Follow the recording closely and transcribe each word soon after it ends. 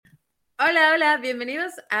Hola, hola,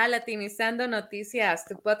 bienvenidos a Latinizando Noticias,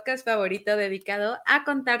 tu podcast favorito dedicado a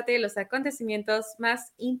contarte los acontecimientos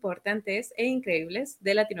más importantes e increíbles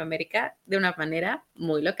de Latinoamérica de una manera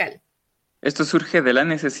muy local. Esto surge de la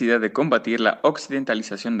necesidad de combatir la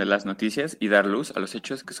occidentalización de las noticias y dar luz a los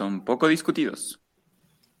hechos que son poco discutidos.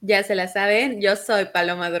 Ya se la saben, yo soy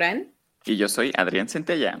Paloma Durán. Y yo soy Adrián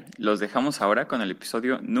Centella. Los dejamos ahora con el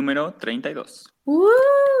episodio número 32.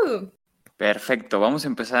 ¡Uh! Perfecto, vamos a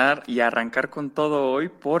empezar y a arrancar con todo hoy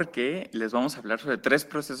porque les vamos a hablar sobre 3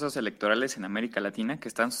 procesos electorales en América Latina que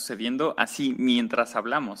están sucediendo así mientras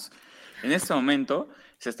hablamos. En este momento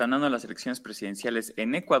se están dando las elecciones presidenciales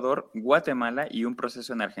en Ecuador, Guatemala y un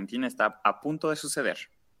proceso en Argentina está a punto de suceder.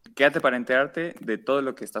 Quédate para enterarte de todo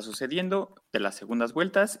lo que está sucediendo, de las segundas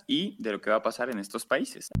vueltas y de lo que va a pasar en estos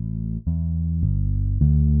países.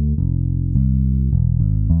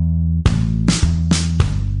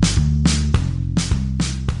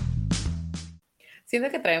 Siento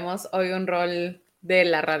que traemos hoy un rol de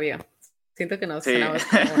la radio. Siento que nos Sí. sonamos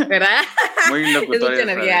como, ¿verdad? Muy locutores. Es mucha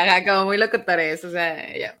energía, como muy locutores, o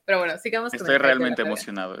sea, ya. Pero bueno, sigamos con Estoy el realmente tema.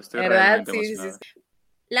 emocionado, ¿Verdad? Sí.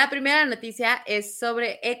 La primera noticia es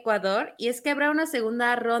sobre Ecuador y es que habrá una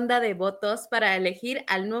segunda ronda de votos para elegir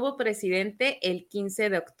al nuevo presidente el 15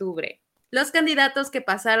 de octubre. Los candidatos que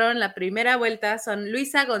pasaron la primera vuelta son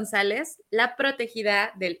Luisa González, la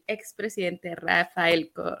protegida del expresidente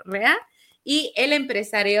Rafael Correa, y el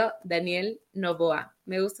empresario Daniel Noboa.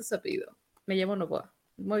 Me gusta su apellido. Me llamo Noboa.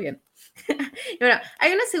 Muy bien. Y bueno,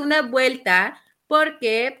 hay una segunda vuelta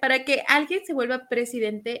porque para que alguien se vuelva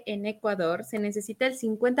presidente en Ecuador se necesita el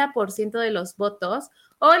 50% de los votos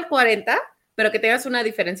o el 40%, pero que tengas una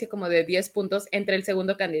diferencia como de 10 puntos entre el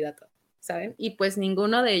segundo candidato, ¿saben? Y pues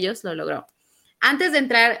ninguno de ellos lo logró. Antes de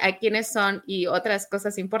entrar a quiénes son y otras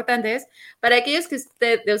cosas importantes, para aquellos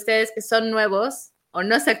de ustedes que son nuevos o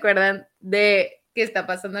no se acuerdan de qué está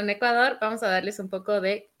pasando en Ecuador, vamos a darles un poco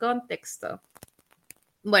de contexto.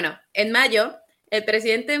 Bueno, en mayo, el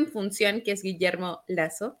presidente en función, que es Guillermo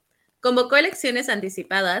Lasso, convocó elecciones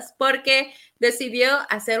anticipadas porque decidió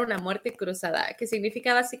hacer una muerte cruzada, que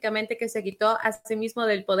significa básicamente que se quitó a sí mismo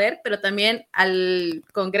del poder, pero también al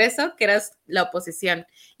Congreso, que era la oposición,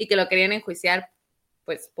 y que lo querían enjuiciar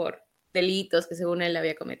pues por delitos que según él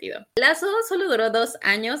había cometido. Lasso solo duró 2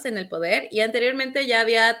 años en el poder y anteriormente ya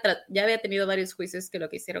había tenido varios juicios que lo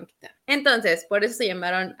quisieron quitar. Entonces, por eso se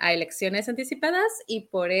llamaron a elecciones anticipadas y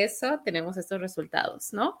por eso tenemos estos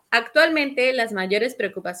resultados, ¿no? Actualmente, las mayores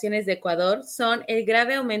preocupaciones de Ecuador son el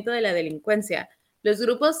grave aumento de la delincuencia, los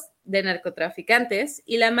grupos de narcotraficantes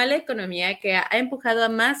y la mala economía que ha empujado a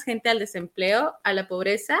más gente al desempleo, a la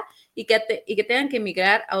pobreza y que tengan que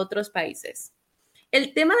emigrar a otros países.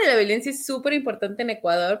 El tema de la violencia es súper importante en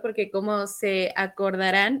Ecuador porque como se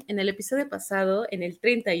acordarán en el episodio pasado, en el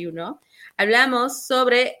 31, hablamos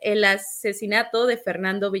sobre el asesinato de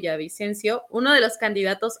Fernando Villavicencio, uno de los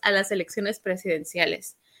candidatos a las elecciones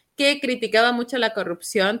presidenciales, que criticaba mucho la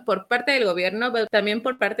corrupción por parte del gobierno, pero también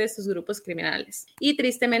por parte de sus grupos criminales. Y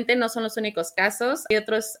tristemente no son los únicos casos. Hay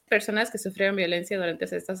otras personas que sufrieron violencia durante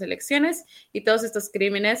estas elecciones y todos estos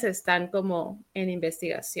crímenes están como en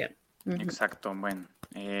investigación. Exacto, bueno,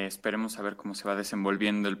 esperemos a ver cómo se va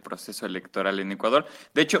desenvolviendo el proceso electoral en Ecuador.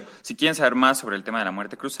 De hecho, si quieren saber más sobre el tema de la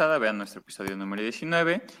muerte cruzada, vean nuestro episodio número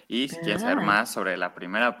 19 y si quieren saber más sobre la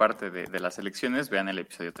primera parte de las elecciones, vean el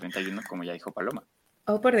episodio 31, como ya dijo Paloma.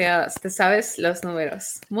 Oh, por Dios, te sabes los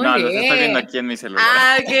números. Muy bien. Los estoy viendo aquí en mi celular.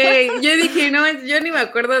 Ah, ok. Yo dije, no, yo ni me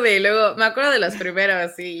acuerdo me acuerdo de los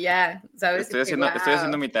primeros y ya, ¿sabes? Estoy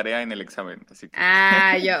haciendo mi tarea en el examen, así que...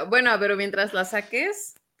 Bueno, pero mientras la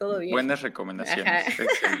saques, todo bien. Buenas recomendaciones.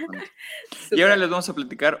 Y ahora les vamos a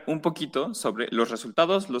platicar un poquito sobre los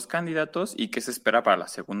resultados, los candidatos y qué se espera para la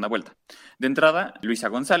segunda vuelta. De entrada, Luisa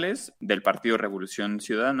González, del Partido Revolución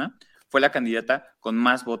Ciudadana, fue la candidata con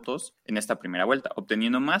más votos en esta primera vuelta,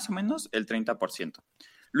 obteniendo más o menos el 30%.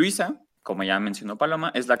 Luisa, como ya mencionó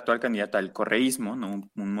Paloma, es la actual candidata del correísmo, ¿no?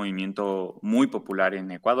 Un movimiento muy popular en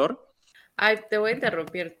Ecuador. Ay, te voy a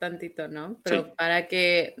interrumpir tantito, ¿no? Pero sí, para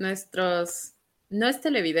que nuestros no es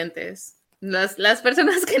televidentes, las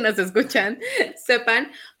personas que nos escuchan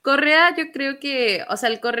sepan, Correa yo creo que, o sea,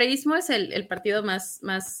 el correísmo es el partido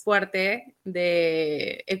más fuerte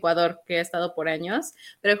de Ecuador que ha estado por años,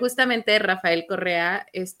 pero justamente Rafael Correa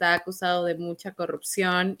está acusado de mucha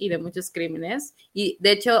corrupción y de muchos crímenes y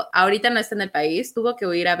de hecho ahorita no está en el país, tuvo que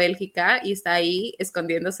huir a Bélgica y está ahí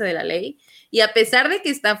escondiéndose de la ley y a pesar de que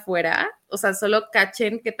está fuera, o sea, solo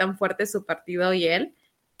cachen qué tan fuerte es su partido y él,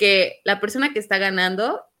 que la persona que está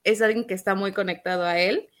ganando es alguien que está muy conectado a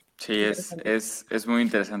él Sí, es muy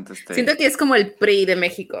interesante Siento que es como el PRI de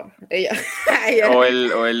México. O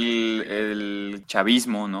el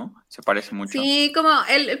chavismo, ¿no? Se parece mucho. Sí, como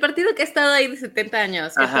el partido que ha estado ahí de 70 años,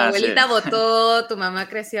 que tu Ajá, sí. abuelita votó, tu mamá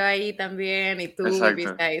creció ahí también y tú Exacto.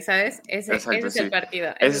 viviste ahí, ¿sabes? Ese es Sí. el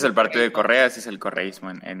partido. Ese es el partido de correísmo. Correa, ese es el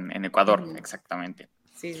correísmo en Ecuador, Ujú. exactamente.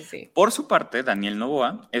 Sí. Por su parte, Daniel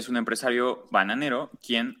Noboa es un empresario bananero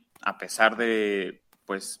quien, a pesar de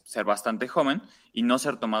pues, ser bastante joven y no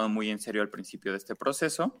ser tomado muy en serio al principio de este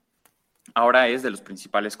proceso, ahora es de los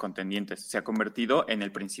principales contendientes. Se ha convertido en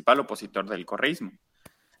el principal opositor del correísmo.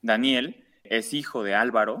 Daniel es hijo de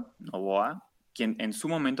Álvaro Noboa, quien en su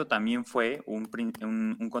momento también fue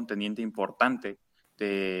un contendiente importante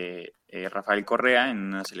de Rafael Correa en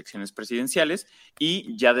unas elecciones presidenciales,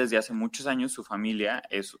 y ya desde hace muchos años su familia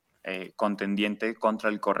es contendiente contra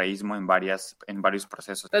el correísmo en varios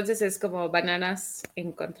procesos. Entonces es como bananas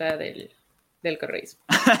en contra del correísmo.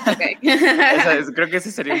 Okay. Creo que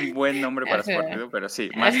ese sería un buen nombre para su partido, pero sí,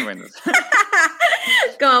 más o menos.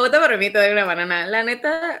 Como voto por mí, te doy una banana. La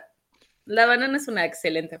neta, la banana es una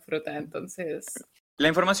excelente fruta, entonces... La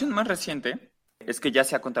información más reciente es que ya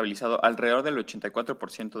se ha contabilizado alrededor del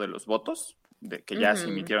 84% de los votos que ya se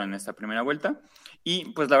emitieron en esta primera vuelta, y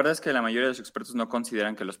pues la verdad es que la mayoría de los expertos no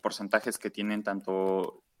consideran que los porcentajes que tienen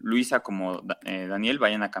tanto Luisa como Daniel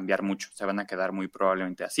vayan a cambiar mucho, se van a quedar muy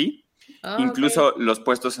probablemente así. Incluso los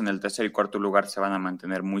puestos en el tercer y cuarto lugar se van a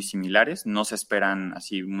mantener muy similares, no se esperan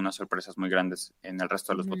así unas sorpresas muy grandes en el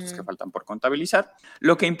resto de los votos que faltan por contabilizar,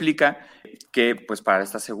 lo que implica que pues para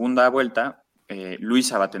esta segunda vuelta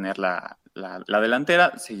Luisa va a tener la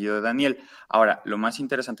delantera, seguido de Daniel. Ahora, lo más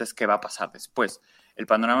interesante es qué va a pasar después. El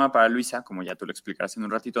panorama para Luisa, como ya tú lo explicarás en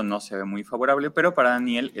un ratito, no se ve muy favorable, pero para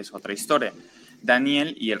Daniel es otra historia.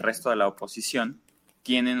 Daniel y el resto de la oposición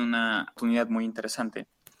tienen una oportunidad muy interesante,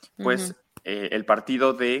 pues el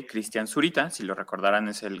partido de Cristian Zurita, si lo recordarán,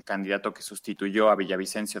 es el candidato que sustituyó a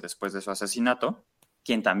Villavicencio después de su asesinato,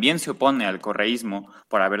 quien también se opone al correísmo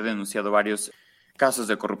por haber denunciado varios casos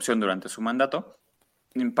de corrupción durante su mandato,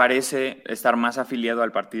 parece estar más afiliado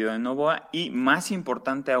al partido de Noboa y, más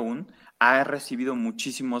importante aún, ha recibido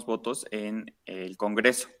muchísimos votos en el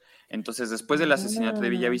Congreso. Entonces, después del asesinato de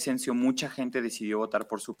Villavicencio, mucha gente decidió votar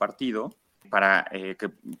por su partido para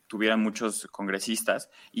que tuvieran muchos congresistas,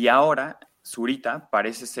 y ahora Zurita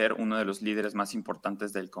parece ser uno de los líderes más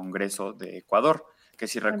importantes del Congreso de Ecuador, que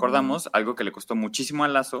si recordamos, algo que le costó muchísimo a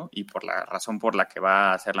Lazo, y por la razón por la que va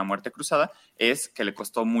a hacer la muerte cruzada, es que le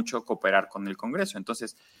costó mucho cooperar con el Congreso.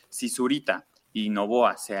 Entonces, si Zurita y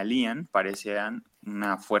Noboa se alían, parecían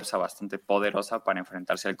una fuerza bastante poderosa para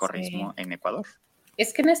enfrentarse al correísmo en Ecuador.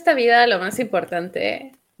 Es que en esta vida lo más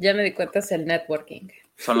importante, ya me di cuenta, es el networking.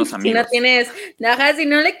 Son los amigos. Si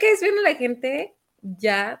no le caes bien a la gente,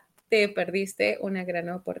 ya te perdiste una gran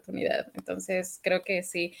oportunidad. Entonces, creo que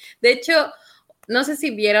sí. De hecho, no sé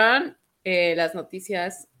si vieron las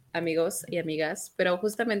noticias, amigos y amigas, pero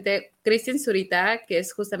justamente Cristian Zurita, que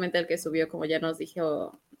es justamente el que subió, como ya nos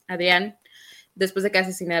dijo Adrián, después de que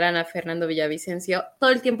asesinaran a Fernando Villavicencio, todo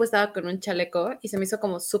el tiempo estaba con un chaleco y se me hizo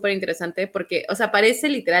como súper interesante porque, o sea, parece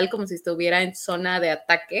literal como si estuviera en zona de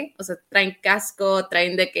ataque, o sea, traen casco,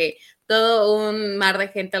 traen de que todo un mar de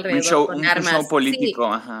gente alrededor con armas. Un show político,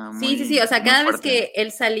 sí. ajá. Sí, o sea, cada vez que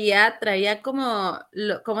él salía traía como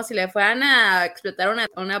si le fueran a explotar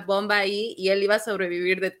una bomba ahí y él iba a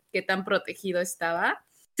sobrevivir de qué tan protegido estaba.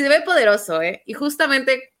 Se ve poderoso, ¿eh? Y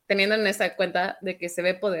justamente teniendo en esa cuenta de que se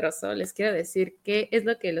ve poderoso, les quiero decir qué es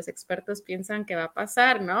lo que los expertos piensan que va a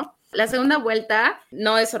pasar, ¿no? La segunda vuelta,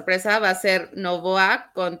 no es sorpresa, va a ser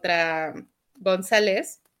Noboa contra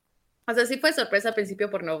González. O sea, sí fue sorpresa al principio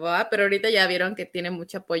por Noboa, pero ahorita ya vieron que tiene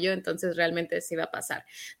mucho apoyo, entonces realmente sí va a pasar.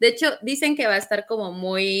 De hecho, dicen que va a estar como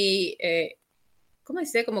muy... ¿cómo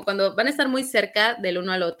dice? Como cuando van a estar muy cerca del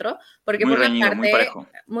uno al otro, porque muy por reñido, una parte,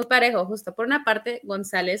 muy parejo, justo, por una parte,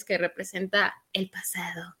 González, que representa el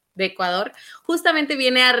pasado de Ecuador, justamente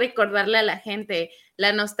viene a recordarle a la gente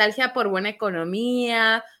la nostalgia por buena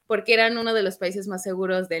economía, porque eran uno de los países más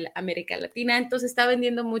seguros de América Latina, entonces está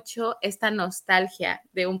vendiendo mucho esta nostalgia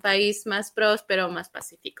de un país más próspero, más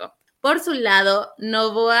pacífico. Por su lado,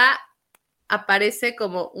 Noboa aparece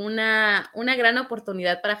como una gran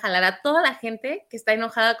oportunidad para jalar a toda la gente que está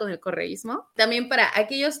enojada con el correísmo. También para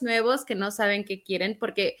aquellos nuevos que no saben qué quieren,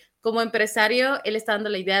 porque como empresario, él está dando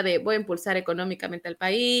la idea de voy a impulsar económicamente al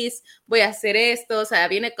país, voy a hacer esto, o sea,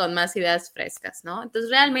 viene con más ideas frescas, ¿no?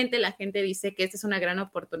 Entonces, realmente la gente dice que esta es una gran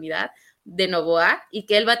oportunidad de Noboa y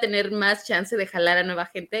que él va a tener más chance de jalar a nueva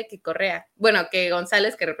gente que Correa. Bueno, que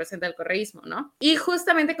González, que representa el correísmo, ¿no? Y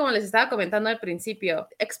justamente como les estaba comentando al principio,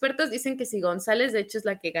 expertos dicen que si González, de hecho, es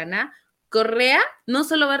la que gana, Correa no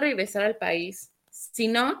solo va a regresar al país,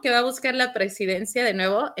 sino que va a buscar la presidencia de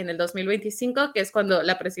nuevo en el 2025, que es cuando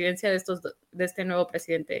la presidencia de este nuevo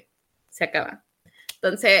presidente se acaba.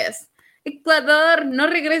 Entonces, Ecuador, no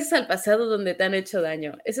regreses al pasado donde te han hecho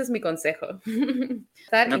daño. Ese es mi consejo.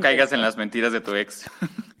 No caigas en las mentiras de tu ex.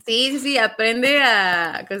 Sí, aprende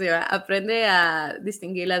a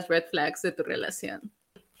distinguir las red flags de tu relación.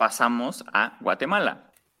 Pasamos a Guatemala,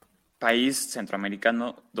 país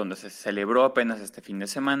centroamericano donde se celebró apenas este fin de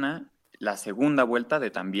semana la segunda vuelta de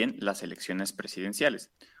también las elecciones presidenciales.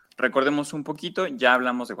 Recordemos un poquito, ya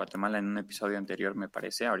hablamos de Guatemala en un episodio anterior, me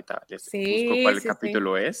parece. Ahorita les busco cuál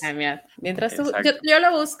capítulo es. Mira, mientras tú, yo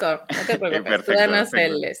lo busco, no te preocupes. Perfecto, tú danos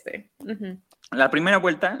el Uh-huh. La primera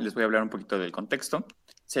vuelta, les voy a hablar un poquito del contexto,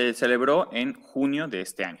 se celebró en junio de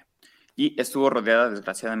este año y estuvo rodeada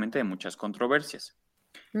desgraciadamente de muchas controversias.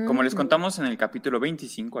 Como les contamos en el capítulo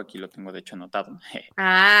 25, aquí lo tengo de hecho anotado.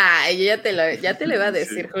 Yo ya te lo iba a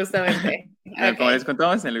decir justamente. Okay. Como les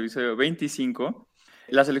contamos en el episodio 25,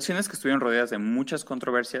 las elecciones que estuvieron rodeadas de muchas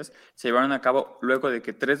controversias se llevaron a cabo luego de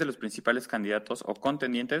que 3 de los principales candidatos o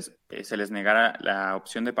contendientes se les negara la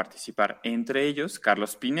opción de participar, entre ellos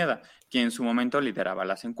Carlos Pineda, quien en su momento lideraba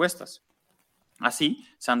las encuestas. Así,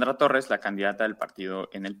 Sandra Torres, la candidata del partido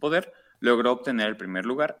en el poder, logró obtener el primer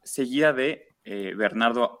lugar, seguida de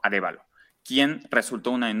Bernardo Arévalo, quien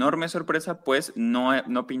resultó una enorme sorpresa, pues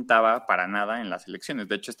no pintaba para nada en las elecciones.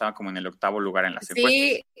 De hecho, estaba como en el 8º lugar en las encuestas.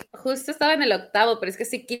 Sí, justo estaba en el 8º, pero es que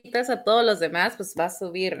si quitas a todos los demás, pues va a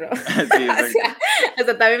subir, ¿no? Sí, o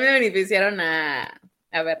sea, también me beneficiaron a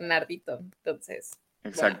Bernardito, entonces...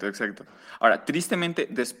 Exacto. Ahora, tristemente,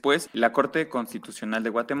 después la Corte Constitucional de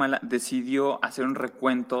Guatemala decidió hacer un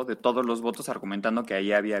recuento de todos los votos, argumentando que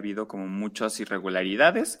ahí había habido como muchas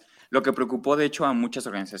irregularidades, lo que preocupó de hecho a muchas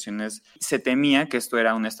organizaciones. Se temía que esto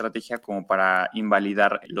era una estrategia como para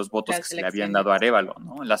invalidar los votos que se le habían dado a Arévalo,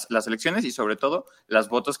 ¿no? Las elecciones y sobre todo los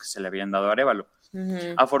votos que se le habían dado a Arévalo.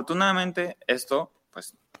 Uh-huh. Afortunadamente, esto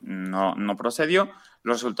pues no procedió,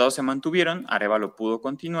 los resultados se mantuvieron, Arévalo pudo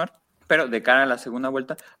continuar. Pero de cara a la segunda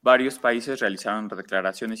vuelta, varios países realizaron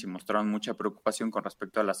declaraciones y mostraron mucha preocupación con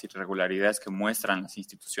respecto a las irregularidades que muestran las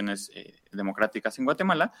instituciones democráticas en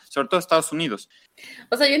Guatemala, sobre todo Estados Unidos.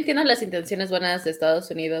 O sea, yo entiendo las intenciones buenas de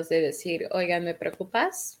Estados Unidos de decir, oigan, ¿me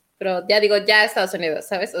preocupas? Pero ya digo, ya Estados Unidos,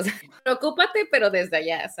 ¿sabes? O sea, preocúpate, pero desde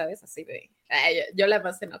allá, ¿sabes? Así de... yo la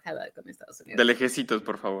más enojada con Estados Unidos. De lejecitos,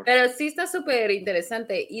 por favor. Pero sí está súper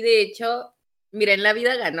interesante. Y de hecho, miren, la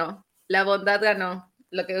vida ganó, la bondad ganó,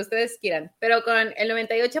 lo que ustedes quieran, pero con el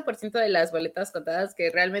 98% de las boletas contadas, que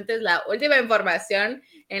realmente es la última información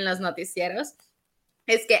en los noticieros,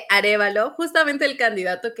 es que Arévalo, justamente el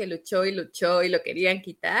candidato que luchó y lo querían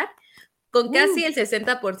quitar, con casi el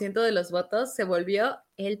 60% de los votos se volvió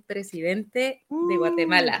el presidente de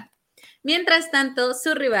Guatemala. Mientras tanto,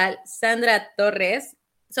 su rival, Sandra Torres,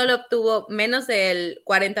 solo obtuvo menos del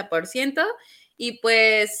 40% y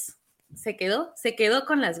pues... se quedó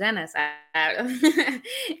con las ganas.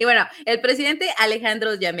 Y bueno, el presidente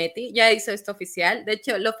Alejandro Giammattei ya hizo esto oficial. De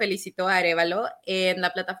hecho, lo felicitó a Arévalo en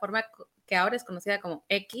la plataforma que ahora es conocida como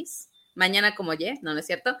X, mañana como Y, no es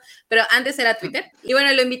cierto, pero antes era Twitter. Y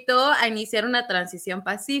bueno, lo invitó a iniciar una transición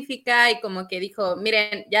pacífica y como que dijo,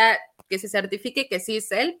 miren, ya que se certifique que sí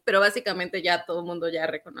es él, pero básicamente ya todo el mundo ya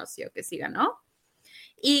reconoció que sí ganó.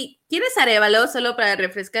 ¿Y quién es Arévalo? Solo para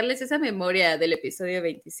refrescarles esa memoria del episodio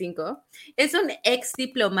 25. Es un ex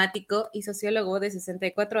diplomático y sociólogo de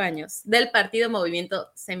 64 años del partido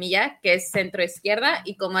Movimiento Semilla, que es centro-izquierda,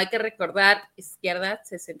 y como hay que recordar, izquierda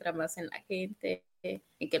se centra más en la gente,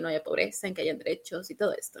 en que no haya pobreza, en que hayan derechos y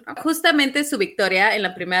todo esto, ¿no? Justamente su victoria en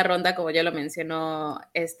la primera ronda, como ya lo mencionó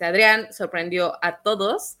Adrián, sorprendió a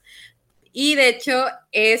todos. Y de hecho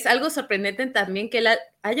es algo sorprendente también que él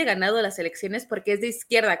haya ganado las elecciones porque es de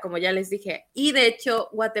izquierda, como ya les dije. Y de hecho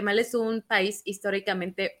Guatemala es un país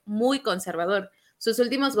históricamente muy conservador. Sus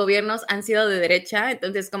últimos gobiernos han sido de derecha,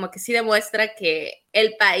 entonces como que sí demuestra que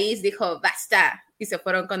el país dijo basta y se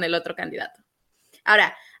fueron con el otro candidato.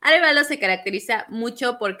 Ahora, Arévalo se caracteriza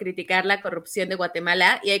mucho por criticar la corrupción de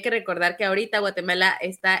Guatemala y hay que recordar que ahorita Guatemala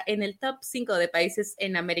está en el top 5 de países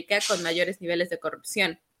en América con mayores niveles de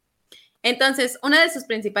corrupción. Entonces, una de sus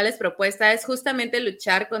principales propuestas es justamente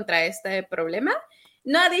luchar contra este problema.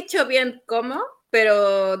 No ha dicho bien cómo,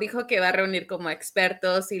 pero dijo que va a reunir como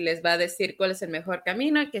expertos y les va a decir cuál es el mejor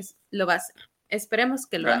camino y que lo va a hacer. Esperemos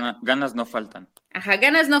que lo haga. Ganas no faltan. Ajá,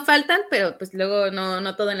 ganas no faltan, pero pues luego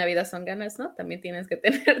no todo en la vida son ganas, ¿no? También tienes que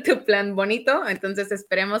tener tu plan bonito, entonces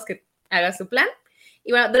esperemos que haga su plan.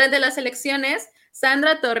 Y bueno, durante las elecciones,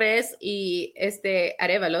 Sandra Torres y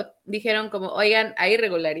Arévalo dijeron como, oigan, hay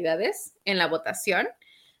irregularidades en la votación,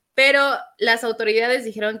 pero las autoridades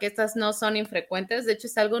dijeron que estas no son infrecuentes, de hecho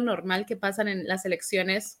es algo normal que pasan en las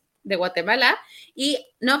elecciones de Guatemala, y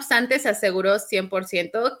no obstante se aseguró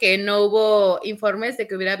 100% que no hubo informes de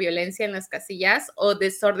que hubiera violencia en las casillas o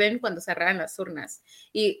desorden cuando cerraran las urnas.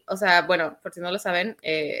 Y, o sea, bueno, por si no lo saben,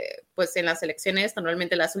 pues en las elecciones,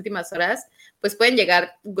 normalmente las últimas horas, pues pueden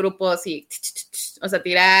llegar grupos y, o sea,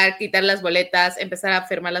 tirar, quitar las boletas, empezar a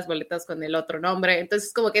firmar las boletas con el otro nombre.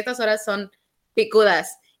 Entonces, como que estas horas son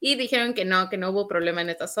picudas. Y dijeron que no hubo problema en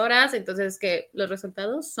estas horas, entonces que los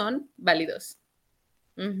resultados son válidos.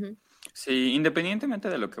 Uh-huh. Sí, independientemente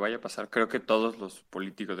de lo que vaya a pasar, creo que todos los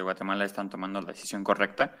políticos de Guatemala están tomando la decisión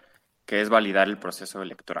correcta, que es validar el proceso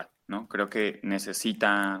electoral, ¿no? Creo que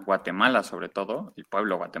necesita Guatemala, sobre todo, el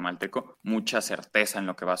pueblo guatemalteco, mucha certeza en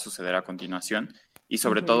lo que va a suceder a continuación y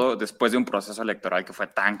sobre todo después de un proceso electoral que fue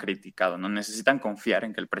tan criticado, ¿no? Necesitan confiar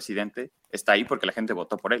en que el presidente está ahí porque la gente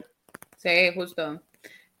votó por él. Sí, justo.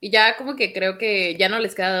 Y ya como que creo que ya no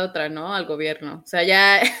les queda de otra, ¿no? Al gobierno. O sea,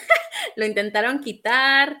 ya lo intentaron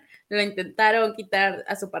quitar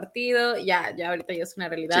a su partido, ya ahorita ya es una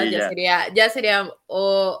realidad, Sí, ya sería,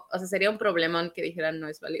 o sea, sería un problemón que dijeran no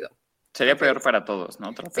es válido. Sería peor para todos,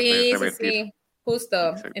 ¿no? Tratar de revertir. Sí, justo.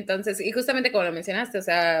 Exacto. Entonces, y justamente como lo mencionaste, o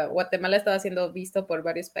sea, Guatemala estaba siendo visto por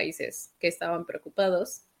varios países que estaban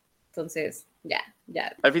preocupados. Entonces, ya.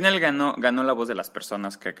 Al final ganó la voz de las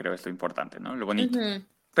personas, que creo es lo importante, ¿no? Lo bonito. Uh-huh.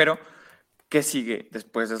 Pero, ¿qué sigue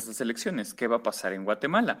después de estas elecciones? ¿Qué va a pasar en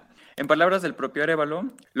Guatemala? En palabras del propio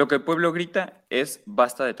Arévalo, lo que el pueblo grita es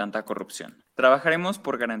basta de tanta corrupción. Trabajaremos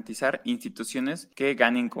por garantizar instituciones que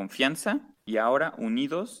ganen confianza y ahora,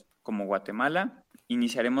 unidos como Guatemala,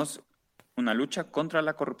 iniciaremos una lucha contra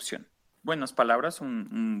la corrupción. Buenas palabras,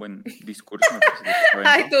 un buen discurso.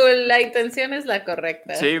 Ay, la intención es la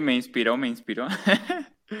correcta. Sí, me inspiró.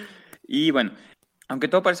 Y bueno, aunque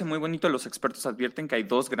todo parece muy bonito, los expertos advierten que hay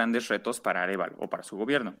dos grandes retos para Arévalo o para su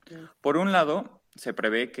gobierno. Por un lado, se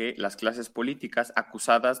prevé que las clases políticas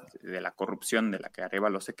acusadas de la corrupción de la que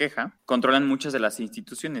Arévalo se queja controlan muchas de las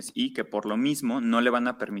instituciones y que por lo mismo no le van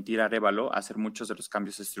a permitir a Arévalo hacer muchos de los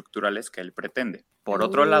cambios estructurales que él pretende. Por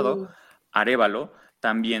otro lado, Arévalo,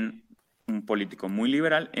 también un político muy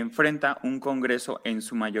liberal, enfrenta un Congreso en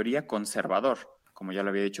su mayoría conservador. Como ya lo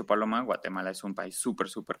había dicho Paloma, Guatemala es un país súper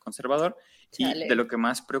conservador. Chale. Y de lo que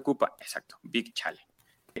más preocupa, exacto, Big Chale.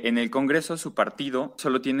 En el Congreso su partido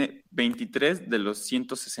solo tiene 23 de los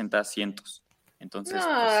 160 asientos. Entonces, no,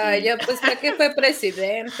 pues, sí. Pues ¿para qué fue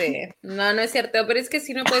presidente? No es cierto, pero es que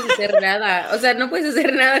sí no puedes hacer nada. O sea, no puedes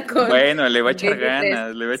hacer nada con... Bueno, le va a echar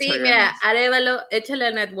ganas, Sí, mira, Arévalo, échale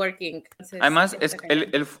a networking. Entonces, además,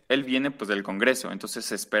 él viene pues del Congreso, entonces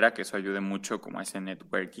se espera que eso ayude mucho como a ese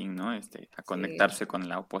networking, ¿no? A conectarse con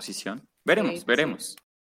la oposición. Veremos.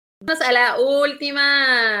 Vamos a la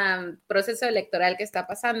última proceso electoral que está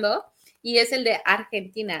pasando, y es el de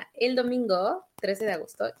Argentina. El domingo 13 de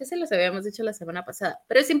agosto, ya se los habíamos dicho la semana pasada,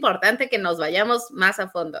 pero es importante que nos vayamos más a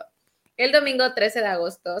fondo. El domingo 13 de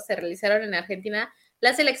agosto se realizaron en Argentina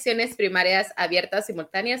las elecciones primarias abiertas,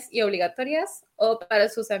 simultáneas y obligatorias, o para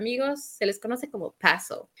sus amigos se les conoce como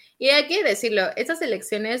PASO. Y hay que decirlo, estas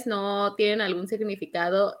elecciones no tienen algún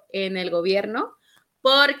significado en el gobierno,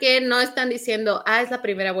 porque no están diciendo, es la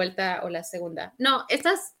primera vuelta o la segunda. No,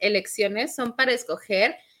 estas elecciones son para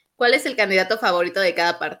escoger cuál es el candidato favorito de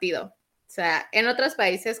cada partido. O sea, en otros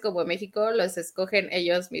países como México los escogen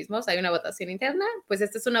ellos mismos, hay una votación interna, pues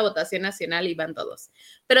esta es una votación nacional y van todos.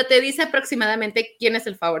 Pero te dice aproximadamente quién es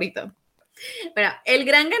el favorito. Bueno, el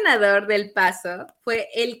gran ganador del PASO fue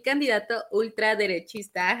el candidato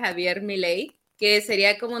ultraderechista Javier Milei, que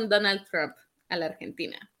sería como un Donald Trump a la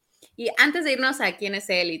Argentina. Y antes de irnos a quién es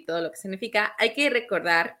él y todo lo que significa, hay que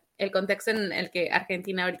recordar el contexto en el que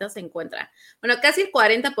Argentina ahorita se encuentra. Bueno, casi el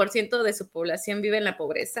 40% de su población vive en la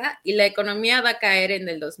pobreza y la economía va a caer en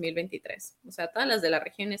el 2023. O sea, todas las de la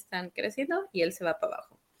región están creciendo y él se va para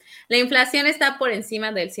abajo. La inflación está por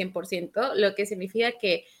encima del 100%, lo que significa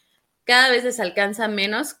que cada vez les alcanza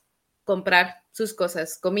menos comprar sus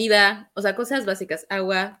cosas, comida, o sea, cosas básicas,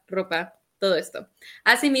 agua, ropa, todo esto.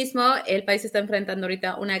 Asimismo, el país está enfrentando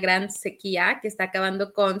ahorita una gran sequía que está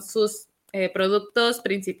acabando con sus productos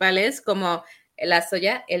principales como la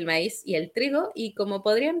soya, el maíz y el trigo, y como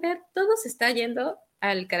podrían ver, todo se está yendo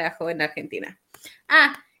al carajo en Argentina.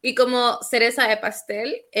 Y como cereza de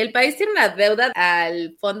pastel, el país tiene una deuda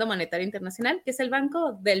al Fondo Monetario Internacional, que es el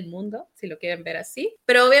Banco del Mundo, si lo quieren ver así.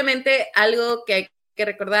 Pero obviamente algo que hay que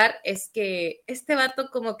recordar es que este vato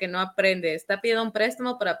como que no aprende, está pidiendo un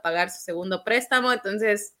préstamo para pagar su segundo préstamo,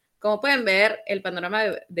 entonces, como pueden ver, el panorama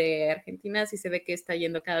de Argentina sí se ve que está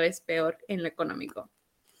yendo cada vez peor en lo económico.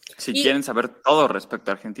 Si quieren saber todo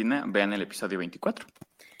respecto a Argentina, vean el episodio 24.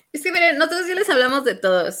 Sí, miren, nosotros sí les hablamos de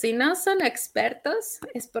todo. Si no son expertos,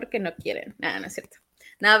 es porque no quieren. No es cierto.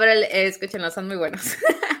 No, pero escúchenlo, son muy buenos.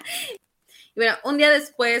 Y bueno, un día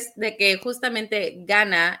después de que justamente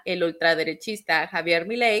gana el ultraderechista Javier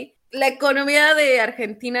Milei, la economía de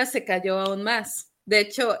Argentina se cayó aún más. De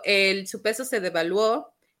hecho, su peso se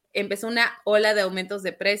devaluó, empezó una ola de aumentos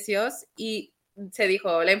de precios y se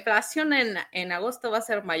dijo, la inflación en agosto va a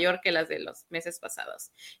ser mayor que las de los meses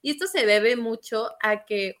pasados. Y esto se debe mucho a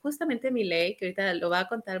que justamente Milei, que ahorita lo va a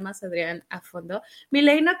contar más Adrián a fondo,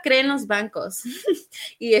 Milei no cree en los bancos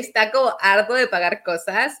y está como harto de pagar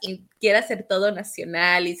cosas y quiere hacer todo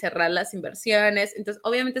nacional y cerrar las inversiones. Entonces,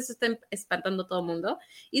 obviamente eso está espantando a todo el mundo.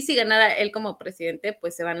 Y si ganara él como presidente,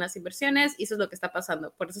 pues se van las inversiones y eso es lo que está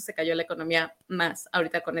pasando. Por eso se cayó la economía más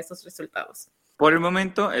ahorita con estos resultados. Por el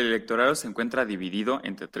momento, el electorado se encuentra dividido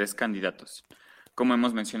entre 3 candidatos. Como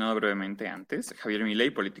hemos mencionado brevemente antes, Javier Milei,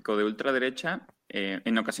 político de ultraderecha,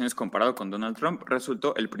 en ocasiones comparado con Donald Trump,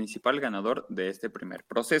 resultó el principal ganador de este primer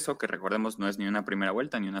proceso, que recordemos no es ni una primera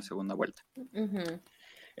vuelta ni una segunda vuelta. Uh-huh.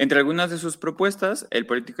 Entre algunas de sus propuestas, el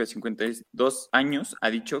político de 52 años ha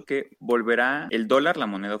dicho que volverá el dólar, la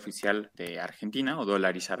moneda oficial de Argentina, o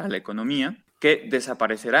dolarizará la economía, que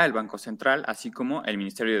desaparecerá el Banco Central, así como el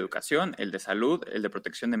Ministerio de Educación, el de Salud, el de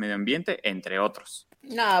Protección de Medio Ambiente, entre otros.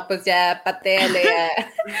 No, pues ya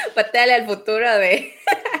pateale al futuro de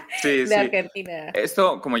Argentina.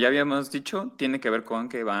 Esto, como ya habíamos dicho, tiene que ver con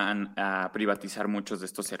que van a privatizar muchos de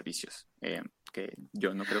estos servicios. Que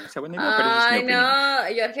yo no creo que sea buena idea, pero esa es mi opinión.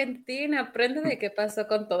 Ay, no, y Argentina, aprende de qué pasó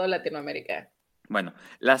con todo Latinoamérica. Bueno,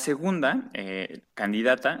 la segunda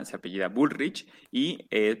candidata se apellida Bullrich y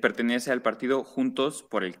pertenece al partido Juntos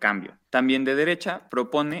por el Cambio. También de derecha,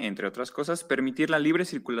 propone, entre otras cosas, permitir la libre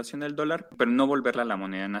circulación del dólar, pero no volverla a la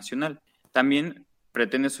moneda nacional. También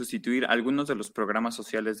pretende sustituir algunos de los programas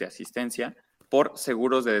sociales de asistencia por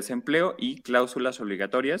seguros de desempleo y cláusulas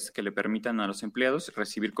obligatorias que le permitan a los empleados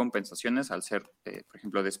recibir compensaciones al ser, por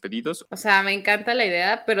ejemplo, despedidos. O sea, me encanta la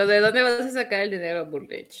idea, pero ¿de dónde vas a sacar el dinero,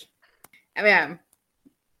 Bullrich? A ver,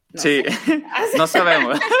 no sí, no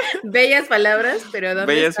sabemos. Bellas palabras, pero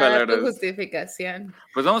 ¿dónde está tu justificación?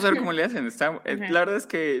 Pues vamos a ver cómo le hacen. La verdad es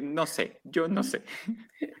que no sé, yo no sé.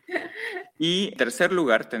 Y en tercer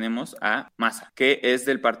lugar tenemos a Massa, que es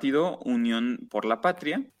del partido Unión por la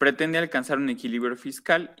Patria. Pretende alcanzar un equilibrio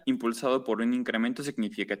fiscal impulsado por un incremento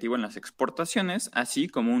significativo en las exportaciones, así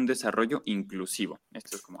como un desarrollo inclusivo.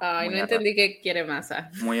 Esto es como ay, no entendí qué quiere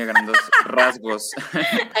Massa. Muy a grandes rasgos.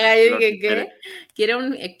 ¿Qué? Quiere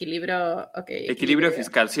un equilibrio, okay, equilibrio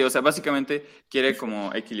fiscal, sí, o sea, básicamente quiere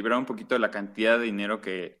como equilibrar un poquito la cantidad de dinero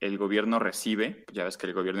que el gobierno recibe. Ya ves que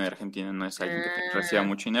el gobierno de Argentina no es alguien que reciba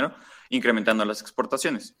mucho dinero, incrementando las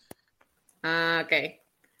exportaciones. Ah, ok.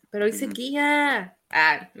 Pero hay sequía.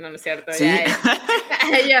 No es cierto. ¿Sí?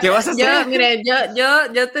 ¿Qué vas a hacer? Miren,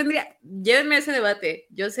 yo tendría, llévenme ese debate.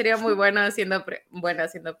 Yo sería muy buena haciendo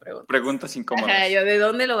preguntas. Preguntas incómodas. ¿De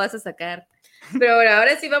dónde lo vas a sacar? Pero bueno,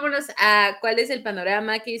 ahora sí vámonos a cuál es el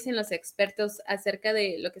panorama que dicen los expertos acerca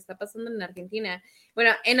de lo que está pasando en Argentina.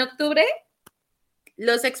 Bueno, en octubre,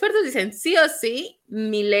 los expertos dicen sí o sí,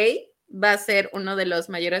 Milei va a ser uno de los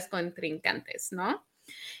mayores contrincantes, ¿no?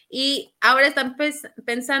 Y ahora están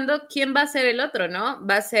pensando quién va a ser el otro, ¿no?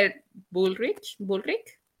 ¿Va a ser Bullrich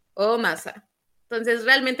o Massa? Entonces,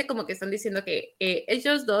 realmente como que están diciendo que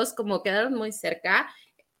ellos dos como quedaron muy cerca,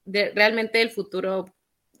 realmente el futuro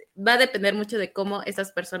va a depender mucho de cómo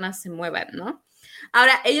estas personas se muevan, ¿no?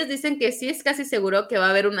 Ahora, ellos dicen que sí es casi seguro que va a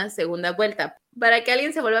haber una segunda vuelta. Para que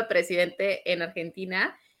alguien se vuelva presidente en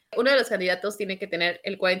Argentina, uno de los candidatos tiene que tener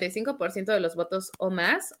el 45% de los votos o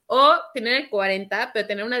más, o tener el 40%, pero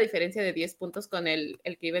tener una diferencia de 10 puntos con el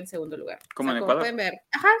que iba en segundo lugar. Como en Ecuador. Pueden ver.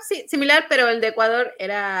 Ajá, sí, similar, pero el de Ecuador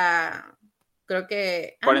era, creo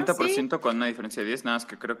que... 40% con una diferencia de 10, nada más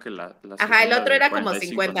que creo que la ajá, el otro era como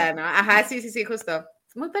 50, ¿no? Ajá, sí, justo.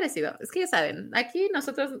 Muy parecido. Es que ya saben, aquí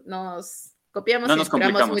nosotros nos... copiamos y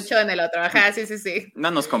inspiramos mucho en el otro. Ajá, sí.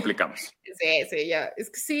 No nos complicamos. Sí, ya. Es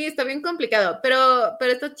que sí, está bien complicado, pero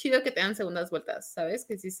está chido que tengan segundas vueltas, ¿sabes?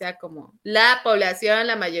 Que sí sea como la población,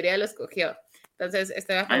 la mayoría lo escogió. Entonces,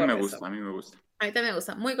 estoy a favor a mí me de gusta, eso. a mí me gusta. A mí también me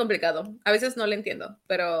gusta, muy complicado. A veces no lo entiendo,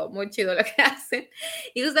 pero muy chido lo que hacen.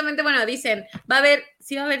 Y justamente, bueno, dicen,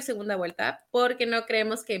 sí va a haber segunda vuelta, porque no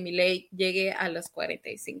creemos que Milei llegue a los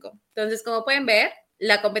 45. Entonces, como pueden ver,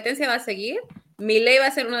 la competencia va a seguir. Milei va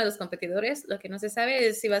a ser uno de los competidores. Lo que no se sabe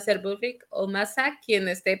es si va a ser Bullrich o Massa quien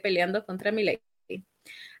esté peleando contra Milei.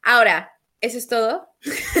 Ahora, Eso es todo.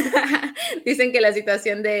 Dicen que la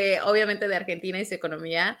situación obviamente, de Argentina y su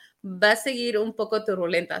economía va a seguir un poco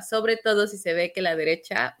turbulenta, sobre todo si se ve que la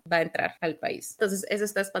derecha va a entrar al país. Entonces, eso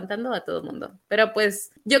está espantando a todo el mundo. Pero pues,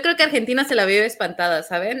 yo creo que Argentina se la vive espantada,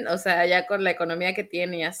 ¿saben? O sea, ya con la economía que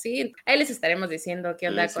tiene y así. Ahí les estaremos diciendo qué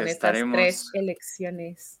onda con estas 3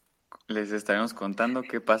 elecciones. Les estaremos contando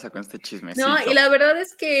qué pasa con este chismecito. No, y la verdad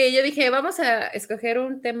es que yo dije, vamos a escoger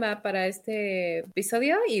un tema para este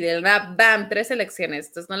episodio y del ¡bam! 3 elecciones.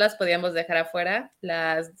 Entonces no las podíamos dejar afuera.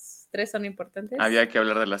 Las 3 son importantes. Había que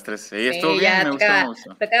hablar de las 3. Sí, estuvo bien, me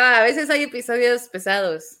gustó. Tocaba. A veces hay episodios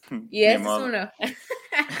pesados y este es uno.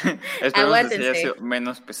 Esperemos que haya sido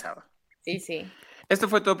menos pesado. Sí. Esto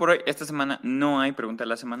fue todo por hoy. Esta semana no hay pregunta de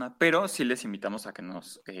la semana, pero sí les invitamos a que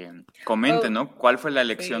nos comenten, ¿no? ¿Cuál fue la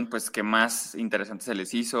elección pues que más interesante se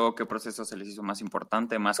les hizo? ¿Qué proceso se les hizo más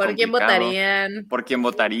importante, más complicado? ¿Por quién votarían? ¿Por quién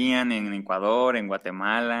votarían en Ecuador, en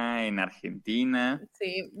Guatemala, en Argentina?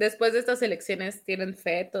 Sí, después de estas elecciones, ¿tienen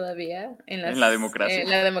fe todavía en la democracia? ¿En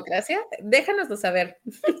la democracia? Déjanoslo saber.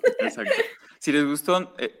 Exacto. Si les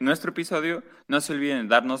gustó nuestro episodio, no se olviden de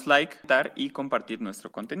darnos like, dar y compartir nuestro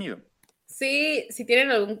contenido. Sí, si tienen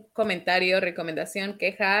algún comentario, recomendación,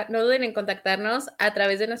 queja, no duden en contactarnos a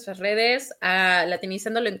través de nuestras redes. A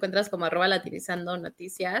Latinizando lo encuentras como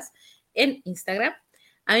 @latinizandonoticias en Instagram.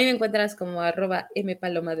 A mí me encuentras como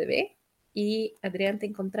 @mpalomadb. Y Adrián, ¿te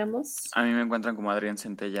encontramos? A mí me encuentran como Adrián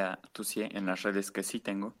Centella Tucie en las redes que sí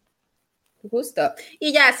tengo. Justo.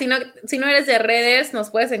 Y ya, si no eres de redes,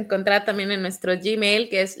 nos puedes encontrar también en nuestro Gmail,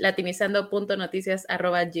 que es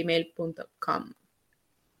latinizando.noticias@gmail.com.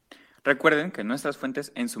 Recuerden que nuestras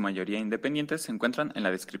fuentes, en su mayoría independientes, se encuentran en la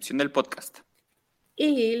descripción del podcast.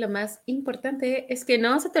 Y lo más importante es que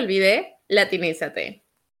no se te olvide, latinízate.